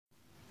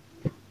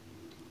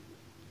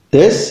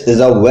This is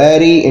a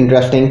very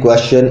interesting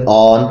question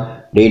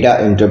on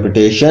data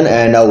interpretation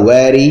and a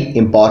very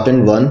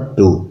important one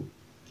too.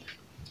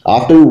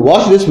 After you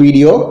watch this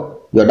video,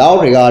 your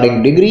doubt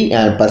regarding degree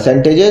and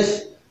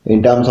percentages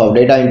in terms of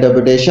data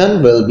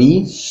interpretation will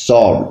be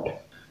solved.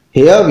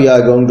 Here we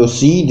are going to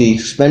see the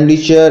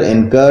expenditure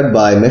incurred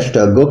by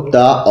Mr.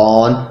 Gupta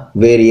on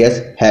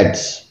various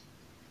heads.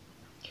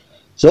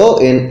 So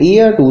in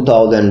year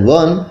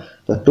 2001,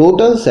 the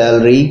total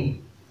salary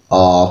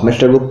of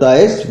Mr. Gupta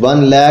is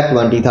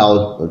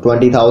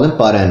 1,20,000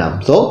 per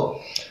annum. So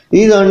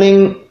he is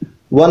earning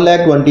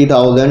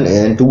 1,20,000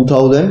 in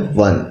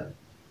 2001.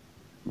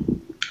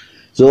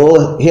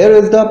 So here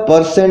is the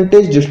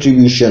percentage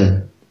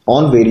distribution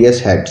on various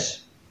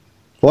heads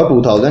for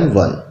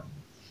 2001.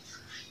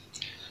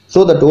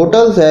 So the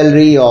total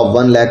salary of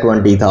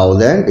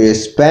 1,20,000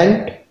 is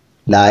spent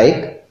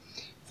like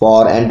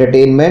for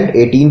entertainment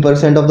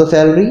 18% of the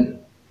salary,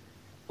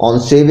 on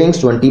savings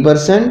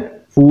 20%,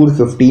 food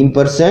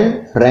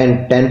 15%,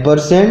 rent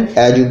 10%,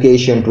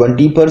 education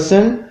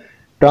 20%,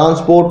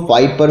 transport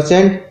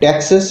 5%,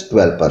 taxes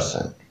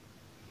 12%.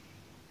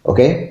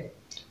 Okay.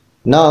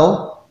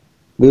 Now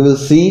we will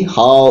see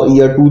how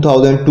year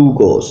 2002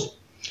 goes.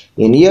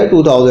 In year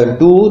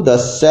 2002 the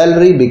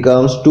salary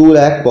becomes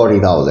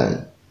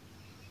 2,40,000.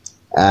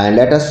 And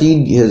let us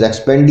see his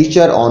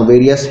expenditure on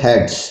various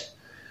heads.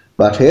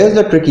 But here's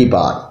the tricky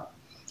part.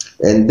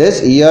 In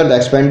this year the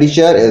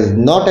expenditure is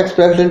not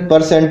expressed in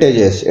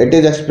percentages, it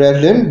is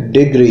expressed in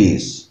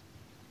degrees.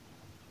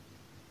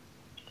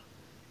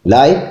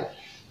 Like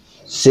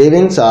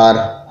savings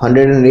are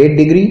 108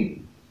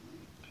 degree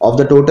of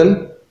the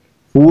total,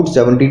 food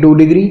 72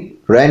 degree,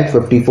 rent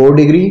 54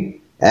 degree,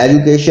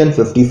 education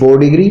 54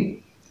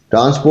 degree,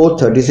 transport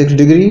 36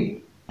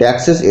 degree,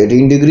 taxes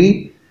 18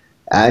 degree,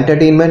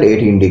 entertainment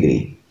 18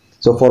 degree.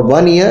 So for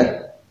 1 year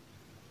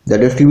the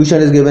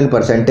distribution is given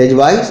percentage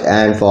wise,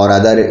 and for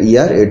other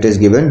year it is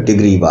given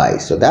degree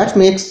wise. So that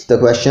makes the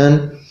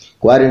question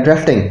quite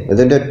interesting,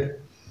 isn't it?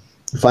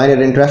 You find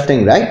it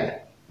interesting,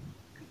 right?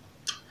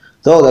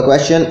 So the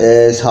question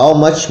is, how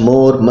much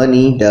more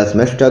money does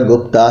Mr.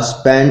 Gupta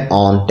spend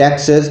on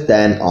taxes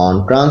than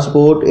on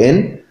transport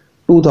in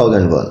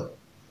 2001?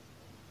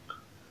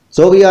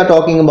 So we are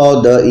talking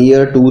about the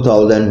year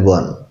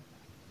 2001.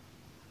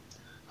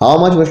 How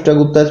much Mr.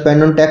 Gupta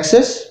spent on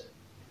taxes?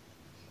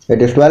 It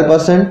is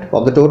 12%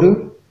 of the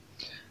total.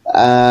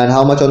 And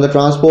how much on the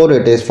transport?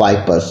 It is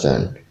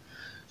 5%.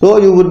 So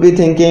you would be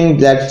thinking,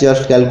 let's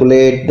just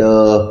calculate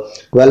the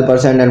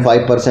 12% and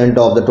 5%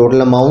 of the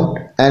total amount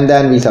and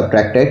then we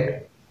subtract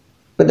it.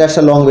 But that's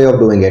a long way of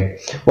doing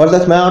it. What's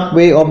the smart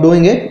way of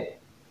doing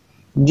it?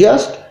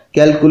 Just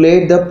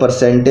calculate the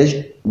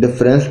percentage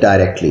difference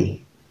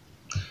directly.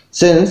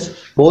 Since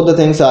both the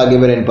things are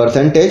given in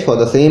percentage for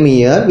the same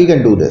year, we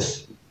can do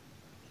this.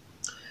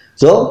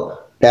 So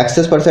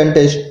taxes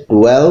percentage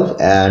 12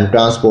 and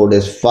transport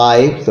is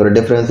 5, so the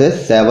difference is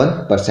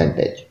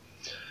 7%.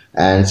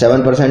 And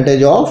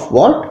 7% of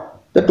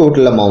what? The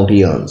total amount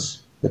he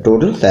earns, the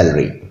total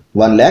salary,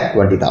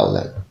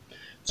 1,20,000.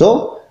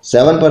 So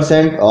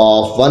 7%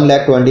 of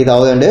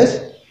 1,20,000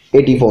 is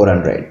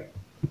 8,400.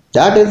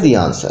 That is the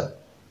answer.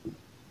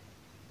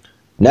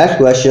 Next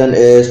question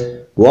is,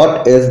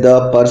 what is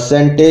the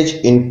percentage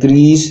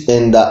increase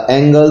in the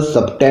angle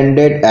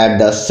subtended at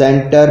the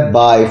center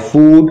by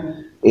food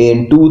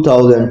in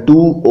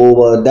 2002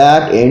 over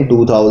that in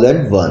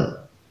 2001?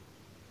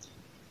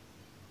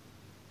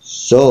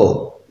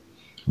 So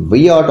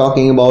we are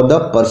talking about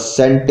the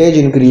percentage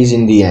increase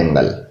in the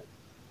angle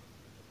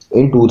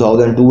in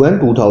 2002 and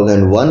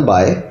 2001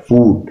 by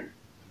food.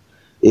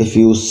 If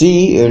you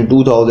see, in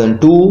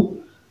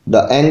 2002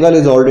 the angle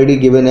is already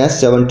given as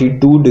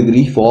 72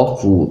 degree for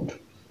food,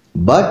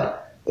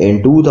 but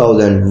in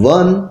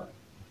 2001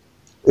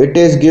 it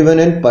is given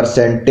in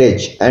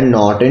percentage and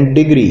not in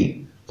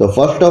degree. So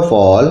first of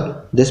all,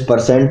 this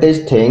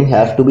percentage thing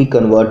has to be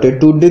converted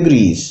to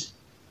degrees.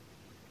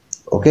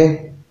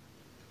 Okay,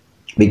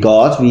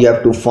 because we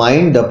have to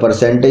find the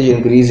percentage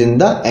increase in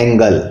the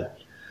angle.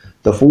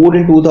 The food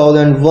in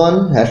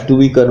 2001 has to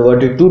be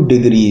converted to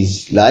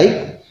degrees,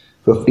 like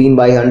 15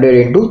 by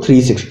 100 into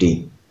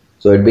 360.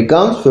 So it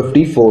becomes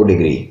 54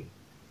 degree.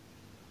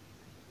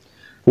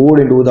 Food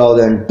in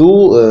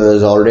 2002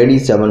 is already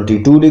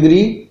 72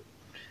 degree.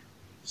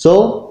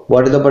 So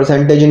what is the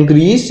percentage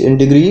increase in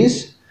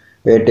degrees?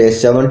 It is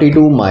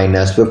 72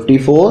 minus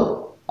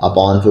 54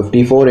 upon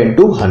 54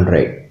 into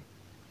 100.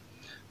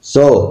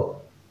 So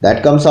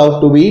that comes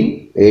out to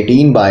be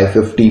 18 by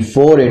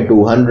 54 into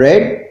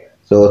 100.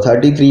 So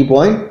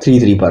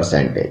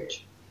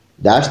 33.33%.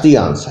 That's the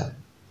answer.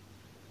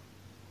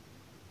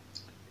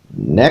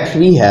 Next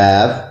we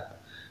have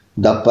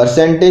the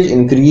percentage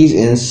increase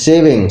in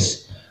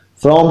savings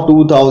from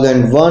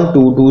 2001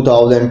 to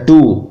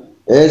 2002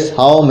 is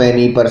how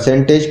many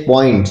percentage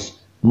points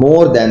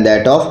more than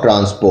that of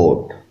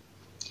transport.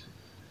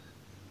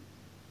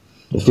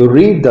 If you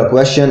read the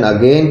question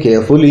again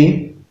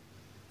carefully,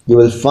 you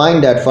will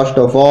find that first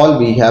of all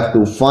we have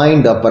to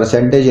find the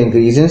percentage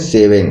increase in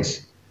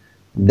savings.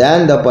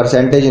 then the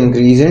percentage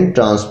increase in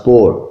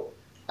transport,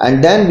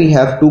 and then we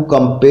have to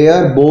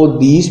compare both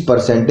these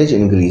percentage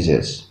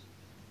increases.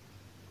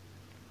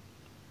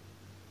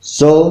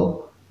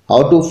 So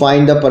how to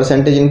find the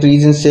percentage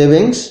increase in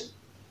savings?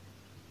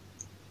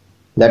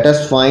 Let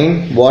us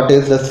find what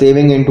is the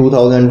saving in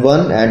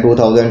 2001 and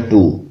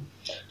 2002.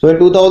 So in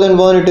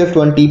 2001 it is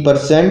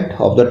 20%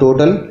 of the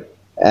total,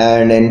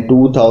 and in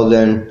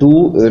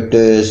 2002 it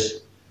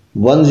is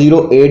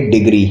 108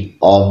 degree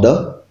of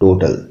the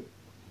total.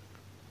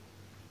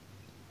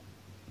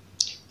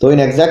 So in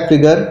exact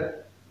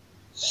figure,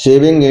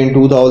 saving in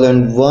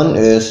 2001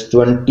 is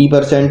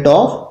 20%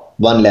 of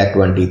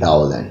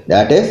 1,20,000,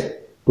 that is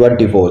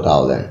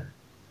 24,000.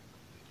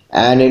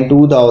 And in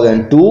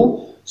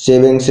 2002,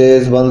 savings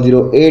is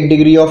 108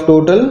 degree of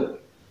total,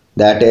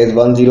 that is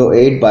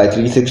 108 by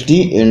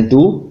 360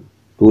 into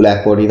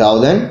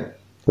 2,40,000,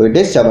 so it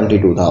is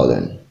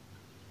 72,000.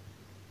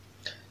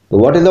 So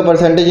what is the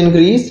percentage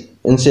increase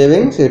in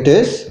savings? It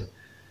is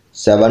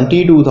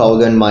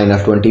 72,000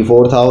 minus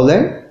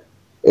 24,000.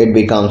 It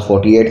becomes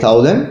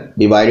 48,000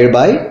 divided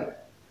by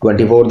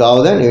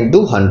 24,000 into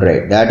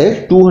 100, that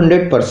is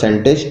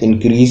 200%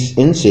 increase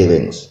in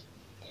savings.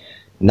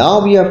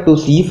 Now we have to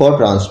see for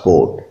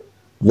transport,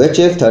 which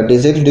is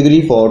 36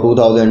 degree for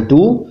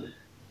 2002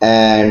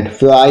 and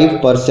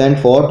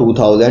 5% for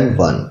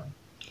 2001.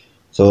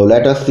 So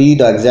let us see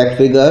the exact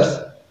figures.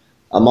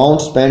 Amount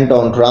spent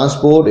on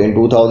transport in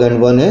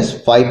 2001 is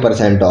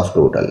 5% of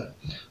total.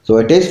 So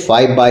it is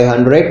 5 by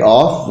 100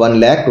 of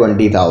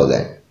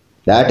 1,20,000.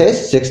 That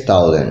is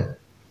 6,000.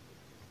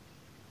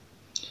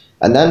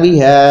 And then we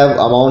have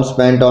amount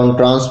spent on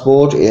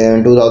transport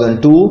in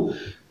 2002,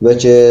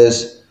 which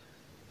is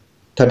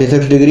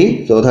 36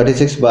 degree. So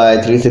 36 by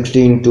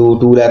 360 into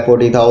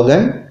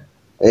 2,40,000,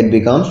 it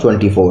becomes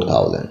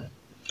 24,000.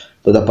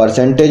 So the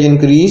percentage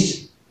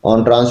increase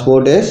on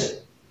transport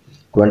is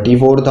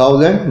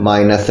 24,000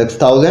 minus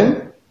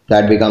 6,000,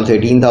 that becomes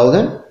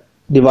 18,000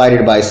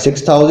 divided by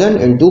 6,000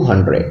 into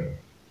 100.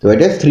 So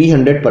it is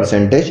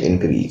 300%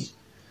 increase.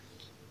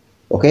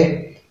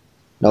 Okay,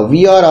 now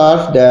we are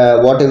asked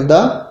what is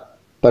the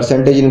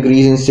percentage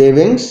increase in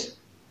savings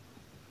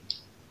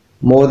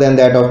more than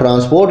that of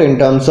transport in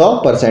terms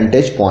of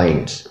percentage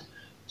points.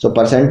 So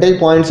percentage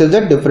points is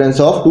the difference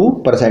of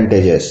two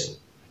percentages.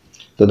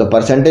 So the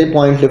percentage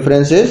point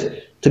difference is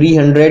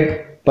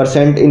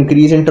 300%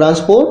 increase in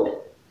transport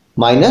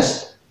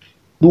minus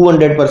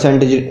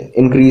 200%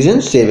 increase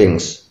in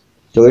savings.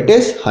 So it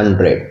is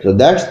 100. So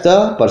that's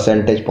the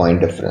percentage point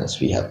difference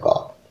we have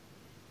got.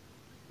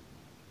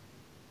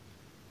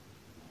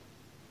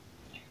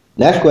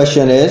 Next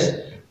question is,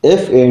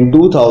 if in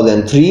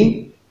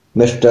 2003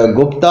 Mr.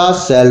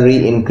 Gupta's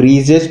salary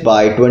increases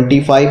by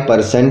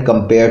 25%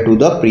 compared to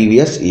the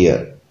previous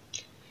year,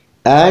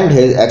 and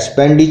his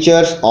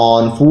expenditures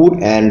on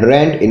food and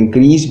rent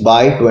increase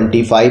by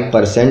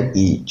 25%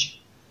 each,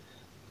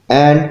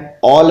 and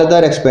all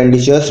other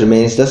expenditures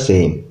remains the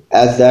same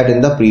as that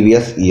in the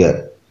previous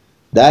year,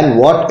 then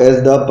what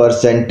is the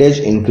percentage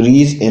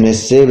increase in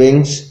his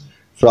savings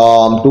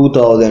from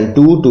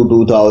 2002 to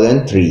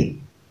 2003?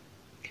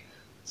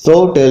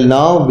 So till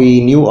now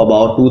we knew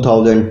about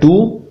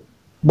 2002,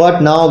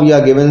 but now we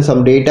are given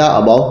some data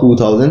about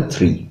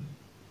 2003.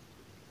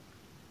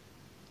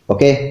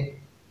 Okay,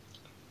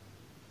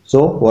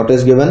 so what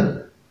is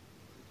given?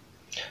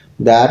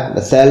 That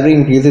the salary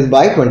increases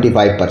by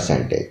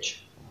 25%.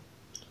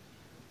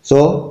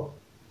 So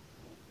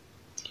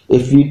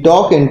if we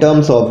talk in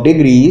terms of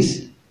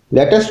degrees,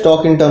 let us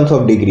talk in terms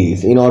of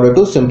degrees in order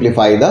to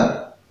simplify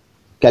the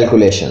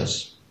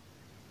calculations,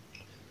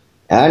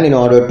 and in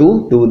order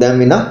to do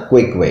them in a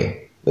quick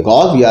way,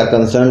 because we are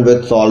concerned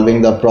with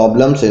solving the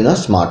problems in a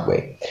smart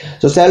way.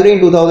 So salary in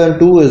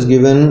 2002 is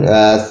given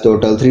as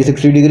total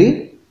 360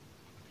 degree.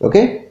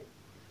 Okay,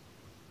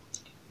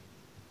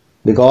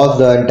 because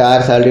the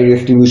entire salary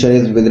distribution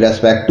is with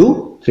respect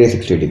to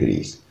 360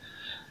 degrees.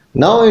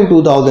 Now in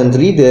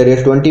 2003 there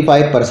is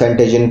 25%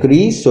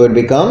 increase, so it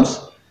becomes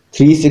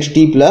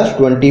 360 plus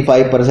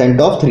 25%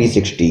 of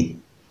 360.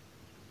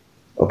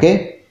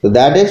 Okay, so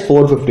that is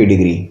 450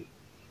 degree.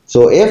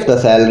 So if the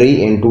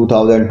salary in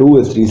 2002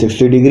 is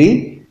 360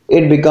 degree,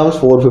 it becomes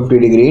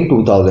 450 degree in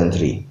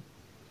 2003.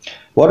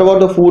 What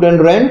about the food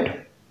and rent?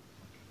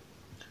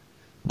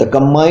 The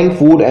combined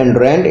food and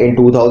rent in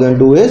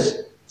 2002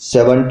 is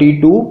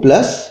 72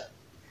 plus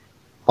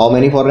how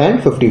many for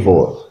rent?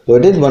 54. So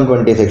it is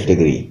 126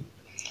 degree.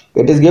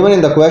 It is given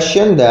in the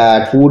question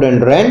that food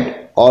and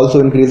rent also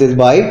increases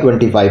by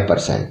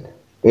 25%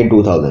 in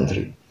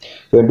 2003.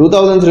 So in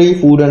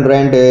 2003 food and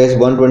rent is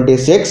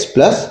 126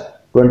 plus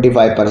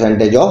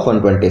 25% of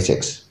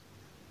 126,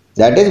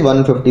 that is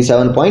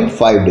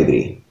 157.5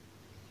 degree.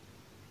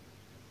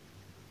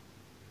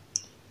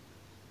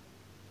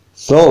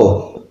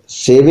 So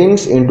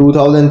savings in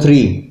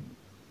 2003,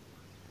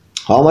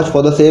 how much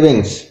for the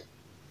savings?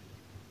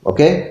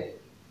 Okay,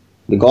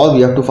 because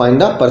we have to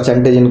find the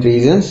percentage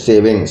increase in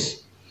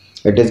savings.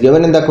 It is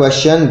given in the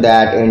question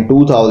that in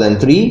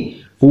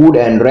 2003 food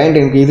and rent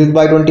increases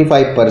by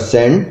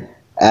 25%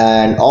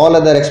 and all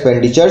other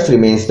expenditures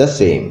remains the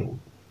same.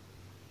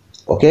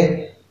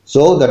 Okay,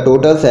 so the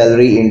total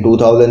salary in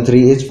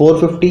 2003 is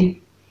 450.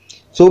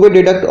 So we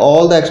deduct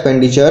all the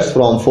expenditures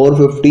from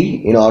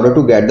 450 in order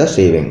to get the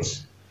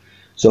savings.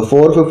 So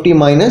 450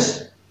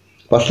 minus,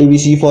 firstly we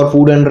see for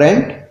food and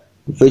rent,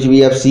 which we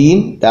have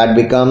seen, that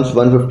becomes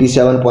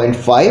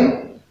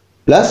 157.5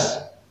 plus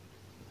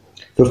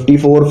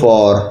 54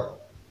 for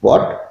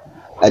what?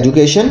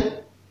 Education,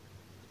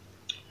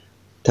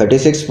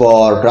 36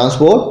 for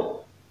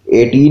transport,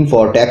 18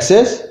 for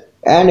taxes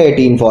and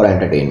 18 for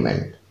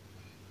entertainment.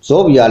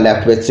 So we are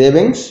left with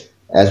savings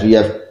as we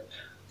have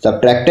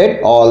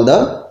subtracted all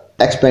the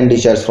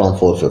expenditures from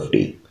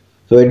 450.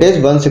 So it is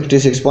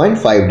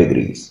 166.5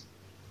 degrees.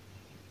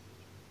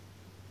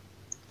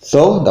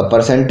 So the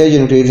percentage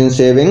increase in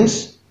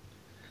savings,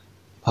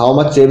 how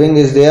much saving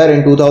is there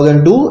in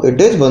 2002?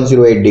 It is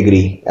 108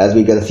 degree as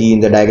we can see in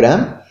the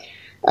diagram.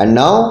 And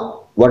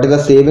now what is the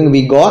saving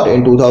we got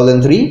in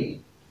 2003?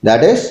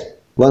 That is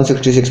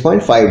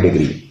 166.5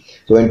 degree.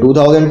 So in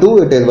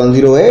 2002 it is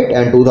 108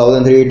 and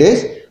 2003 it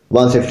is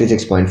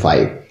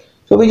 166.5.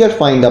 So we just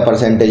find the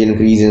percentage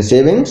increase in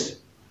savings.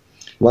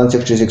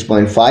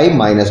 166.5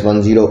 minus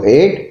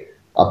 108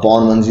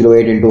 upon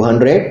 108 into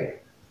 100.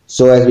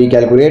 So as we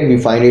calculate, we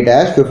find it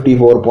as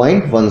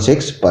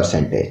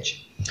 54.16%.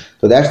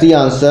 So that's the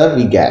answer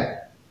we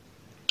get.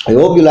 I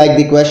hope you like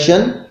the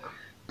question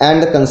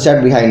and the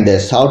concept behind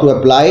this, how to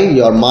apply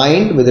your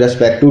mind with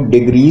respect to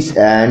degrees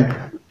and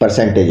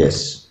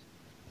percentages.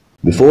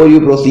 Before you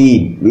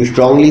proceed, we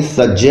strongly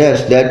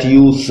suggest that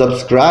you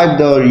subscribe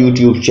to our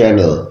YouTube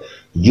channel,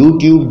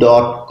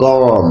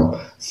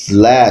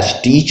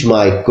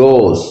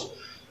 youtube.com/teachmycourse.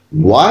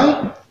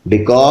 Why?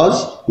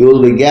 Because you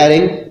will be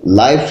getting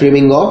live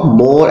streaming of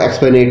more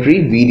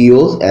explanatory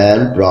videos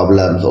and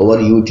problems over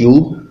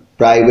YouTube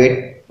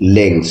private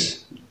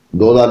links.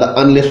 Those are the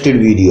unlisted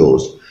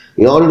videos.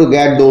 In order to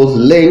get those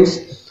links,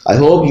 I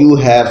hope you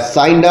have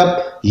signed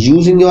up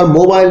using your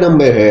mobile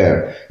number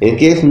here. In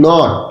case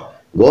not,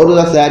 go to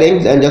the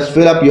settings and just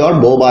fill up your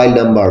mobile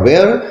number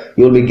where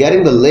you will be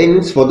getting the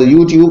links for the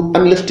YouTube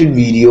unlisted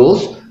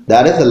videos,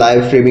 that is the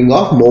live streaming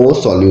of more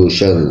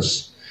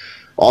solutions.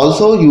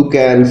 Also, you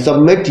can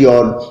submit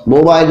your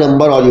mobile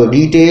number or your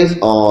details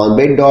on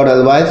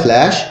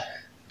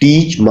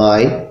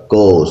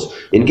bit.ly/teachmycourse.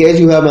 In case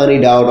you have any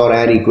doubt or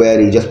any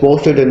query, just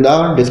post it in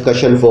the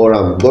discussion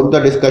forum. Go to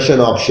the discussion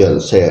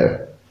options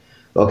here.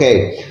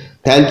 Okay,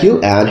 thank you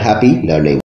and happy learning.